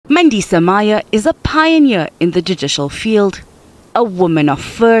Mandisa Maya is a pioneer in the judicial field, a woman of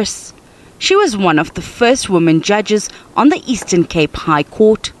firsts. She was one of the first women judges on the Eastern Cape High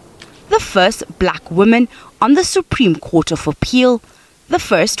Court, the first black woman on the Supreme Court of Appeal, the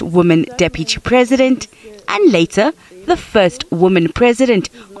first woman deputy president, and later the first woman president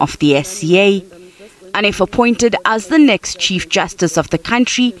of the SCA. And if appointed as the next Chief Justice of the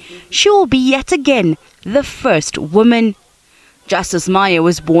country, she will be yet again the first woman. Justice Maya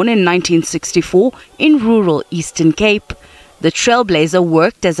was born in 1964 in rural Eastern Cape. The trailblazer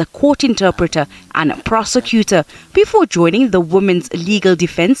worked as a court interpreter and a prosecutor before joining the Women's Legal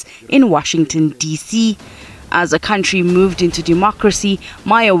Defense in Washington, D.C. As the country moved into democracy,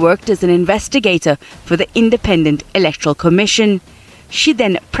 Maya worked as an investigator for the Independent Electoral Commission. She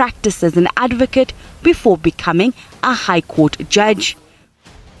then practiced as an advocate before becoming a High Court judge.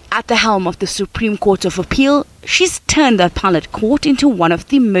 At the helm of the Supreme Court of Appeal, she's turned the appellate court into one of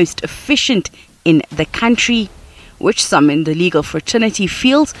the most efficient in the country, which some in the legal fraternity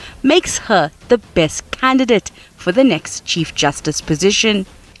feels makes her the best candidate for the next Chief Justice position.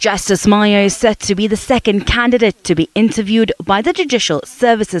 Justice Maya is set to be the second candidate to be interviewed by the Judicial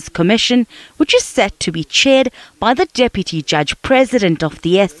Services Commission, which is set to be chaired by the Deputy Judge President of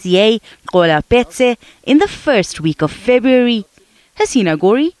the SCA, Gori, in the first week of February. Hasina,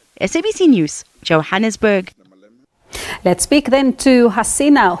 Gori, SABC News, Johannesburg. Let's speak then to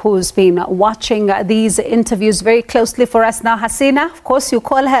Hasina, who's been watching these interviews very closely for us now. Hasina, of course, you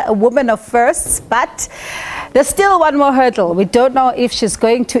call her a woman of firsts, but there's still one more hurdle. We don't know if she's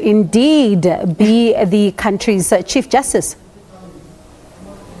going to indeed be the country's Chief Justice.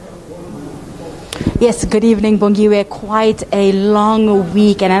 Yes, good evening, Bongiwe. Quite a long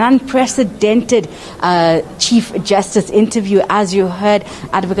week and an unprecedented Chief Justice interview. As you heard,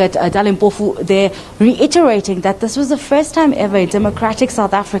 Advocate Dali Mpofu there reiterating that this was the first time ever in democratic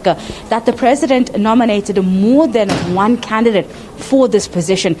South Africa that the president nominated more than one candidate for this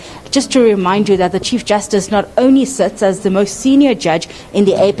position. Just to remind you that the Chief Justice not only sits as the most senior judge in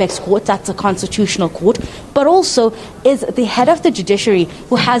the Apex Court, that's a constitutional court, but also is the head of the judiciary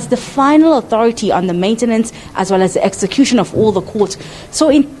who has the final authority on the maintenance as well as the execution of all the courts. So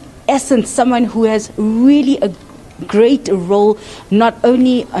in essence, someone who has really a great role not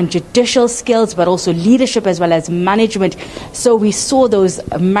only on judicial skills but also leadership as well as management. So we saw those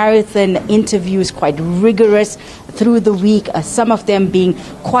marathon interviews, quite rigorous through the week, some of them being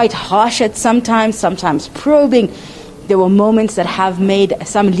quite harsh at sometimes probing. There were moments that have made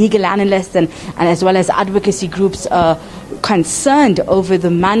some legal analysts and as well as advocacy groups concerned over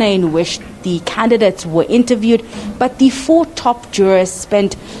the manner in which the candidates were interviewed. But the four top jurors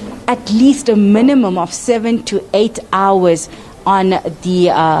spent at least a minimum of 7 to 8 hours on the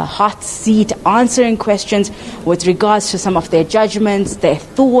hot seat answering questions with regards to some of their judgments, their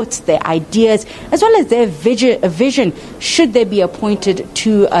thoughts, their ideas, as well as their vision should they be appointed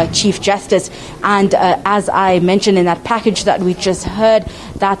to Chief Justice. And as I mentioned in that package that we just heard,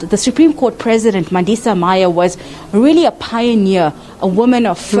 that the Supreme Court President Mandisa Maya was really a pioneer, a woman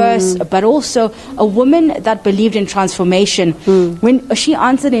of first, but also a woman that believed in transformation. When she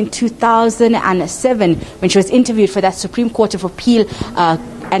answered in 2007, when she was interviewed for that Supreme Court of Appeal,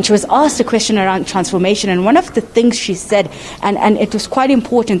 and she was asked a question around transformation, and one of the things she said, and it was quite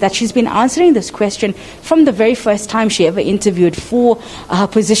important, that she's been answering this question from the very first time she ever interviewed for her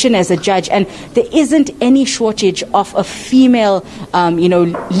position as a judge, and there isn't any shortage of a female,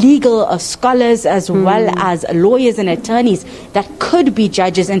 legal scholars as well as lawyers and attorneys that could be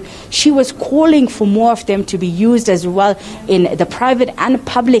judges, and she was calling for more of them to be used as well in the private and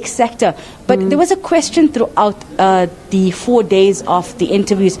public sector. But there was a question throughout the 4 days of the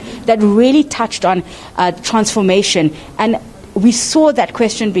interviews that really touched on transformation. And we saw that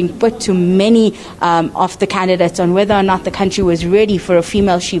question being put to many of the candidates on whether or not the country was ready for a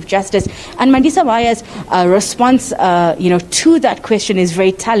female Chief Justice. And Mandisa Maya's response, to that question is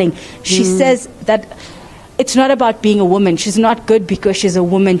very telling. She says that it's not about being a woman. She's not good because she's a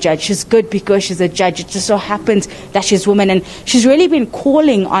woman judge. She's good because she's a judge. It just so happens that she's a woman. And she's really been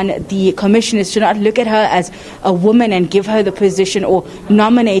calling on the commissioners to not look at her as a woman and give her the position or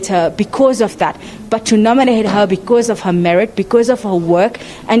nominate her because of that, but to nominate her because of her merit, because of her work,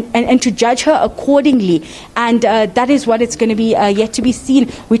 and to judge her accordingly. And that is what it's going to be yet to be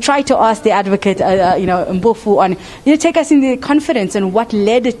seen. We tried to ask the advocate, Mpofu, on, take us in the confidence and what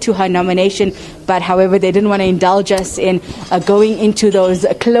led to her nomination. But however, they didn't want to indulge us in going into those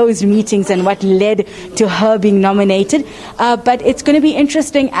closed meetings and what led to her being nominated. But it's going to be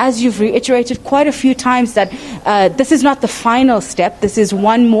interesting, as you've reiterated quite a few times, that this is not the final step. This is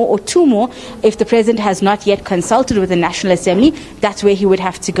one more or two more if the president president has not yet consulted with the National Assembly. That's where he would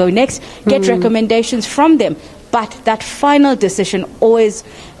have to go next, get recommendations from them. But that final decision always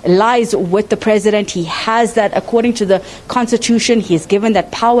lies with the president. He has that, according to the Constitution, he is given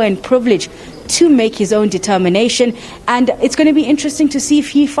that power and privilege to make his own determination. And it's going to be interesting to see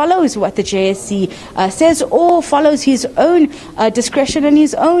if he follows what the JSC says, or follows his own discretion and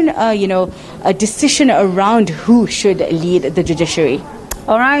his own, decision around who should lead the judiciary.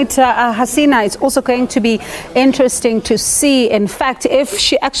 All right, Hasina, it's also going to be interesting to see, in fact, if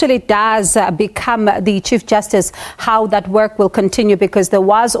she actually does become the Chief Justice, how that work will continue, because there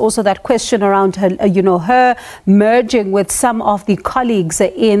was also that question around her, her merging with some of the colleagues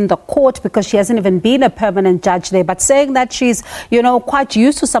in the court, because she hasn't even been a permanent judge there, but saying that she's, quite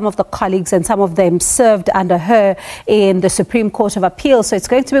used to some of the colleagues, and some of them served under her in the Supreme Court of Appeal. So it's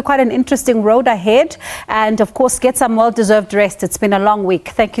going to be quite an interesting road ahead, and of course, get some well-deserved rest. It's been a long week.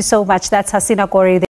 Thank you so much. That's Hasina Gori.